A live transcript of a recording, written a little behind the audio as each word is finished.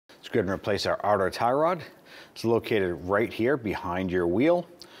go ahead and replace our outer tie rod. It's located right here behind your wheel,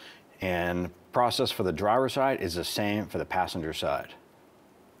 and process for the driver's side is the same for the passenger side.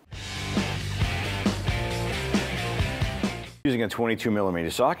 Using a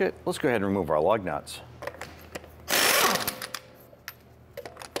 22mm socket, let's go ahead and remove our lug nuts.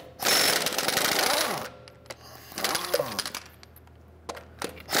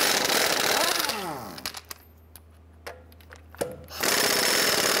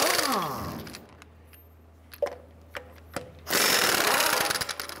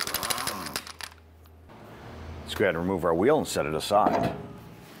 Let's go ahead and remove our wheel and set it aside.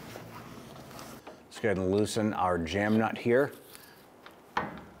 Let's go ahead and loosen our jam nut here.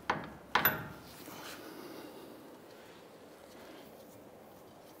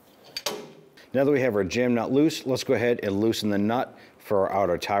 Now that we have our jam nut loose, let's go ahead and loosen the nut for our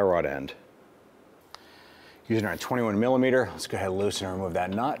outer tie rod end. Using our 21mm, let's go ahead and loosen and remove that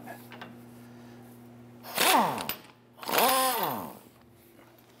nut.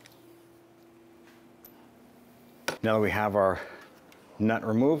 Now that we have our nut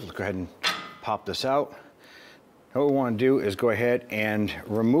removed, let's go ahead and pop this out. Now what we want to do is go ahead and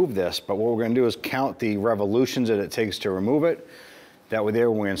remove this, but what we're going to do is count the revolutions that it takes to remove it. That way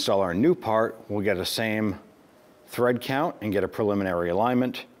there, when we install our new part, we'll get the same thread count and get a preliminary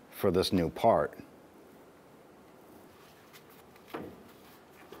alignment for this new part.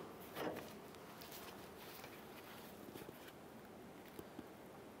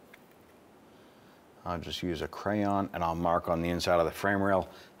 I'll just use a crayon and I'll mark on the inside of the frame rail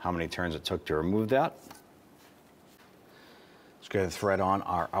how many turns it took to remove that. Let's go ahead and thread on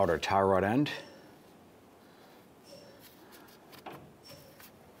our outer tie rod end.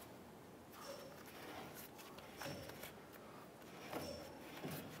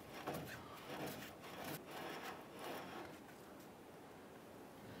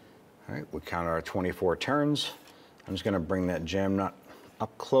 All right, we counted our 24 turns. I'm just going to bring that jam nut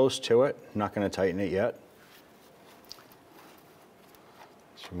up close to it. Not going to tighten it yet.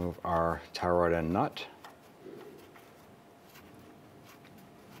 Let's remove our tie rod end nut.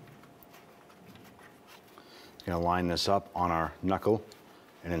 Going to line this up on our knuckle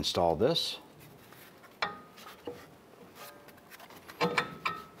and install this.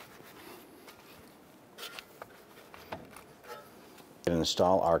 And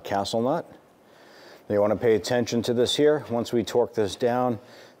install our castle nut. You want to pay attention to this here. Once we torque this down,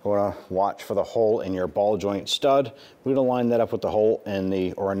 you want to watch for the hole in your ball joint stud. We're going to line that up with the hole in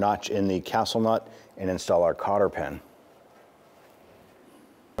the, or a notch in the castle nut, and install our cotter pin.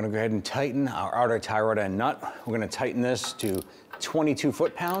 I'm going to go ahead and tighten our outer tie rod end nut. We're going to tighten this to 22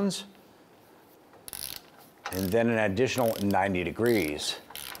 foot-pounds, and then an additional 90 degrees.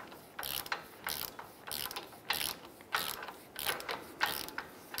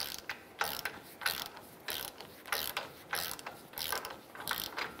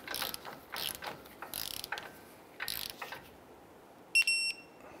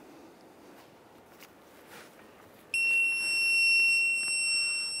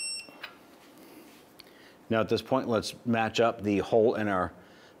 Now at this point, let's match up the hole in our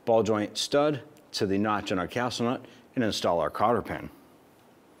ball joint stud to the notch in our castle nut and install our cotter pin.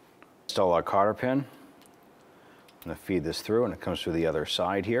 Install our cotter pin. I'm going to feed this through and it comes through the other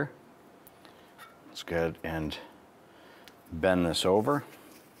side here. Let's go ahead and bend this over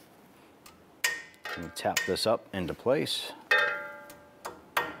and tap this up into place.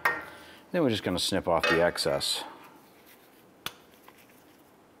 Then we're just going to snip off the excess.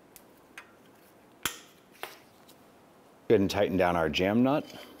 Go ahead and tighten down our jam nut.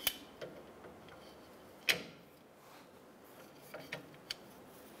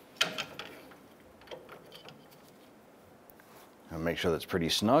 And make sure that's pretty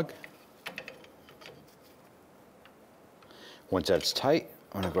snug. Once that's tight,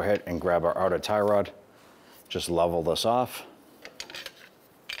 I'm going to go ahead and grab our outer tie rod, just level this off.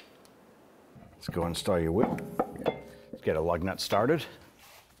 Let's go install your wheel. Let's get a lug nut started.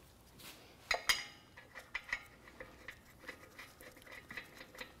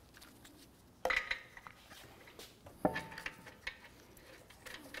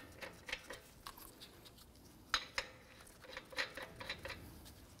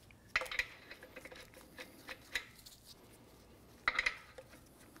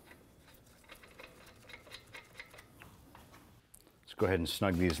 Go ahead and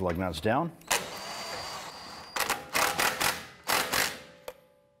snug these lug nuts down.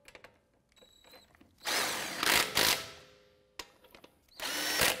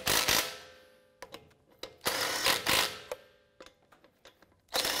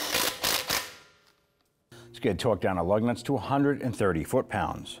 Let's get torque down our lug nuts to 130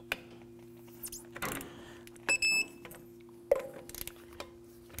 foot-pounds.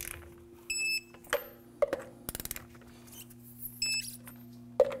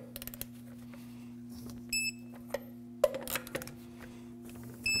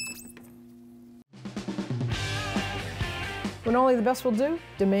 When only the best will do,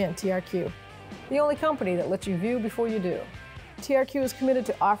 demand TRQ. The only company that lets you view before you do. TRQ is committed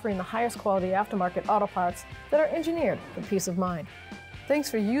to offering the highest quality aftermarket auto parts that are engineered for peace of mind. Thanks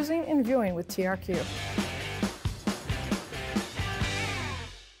for using and viewing with TRQ.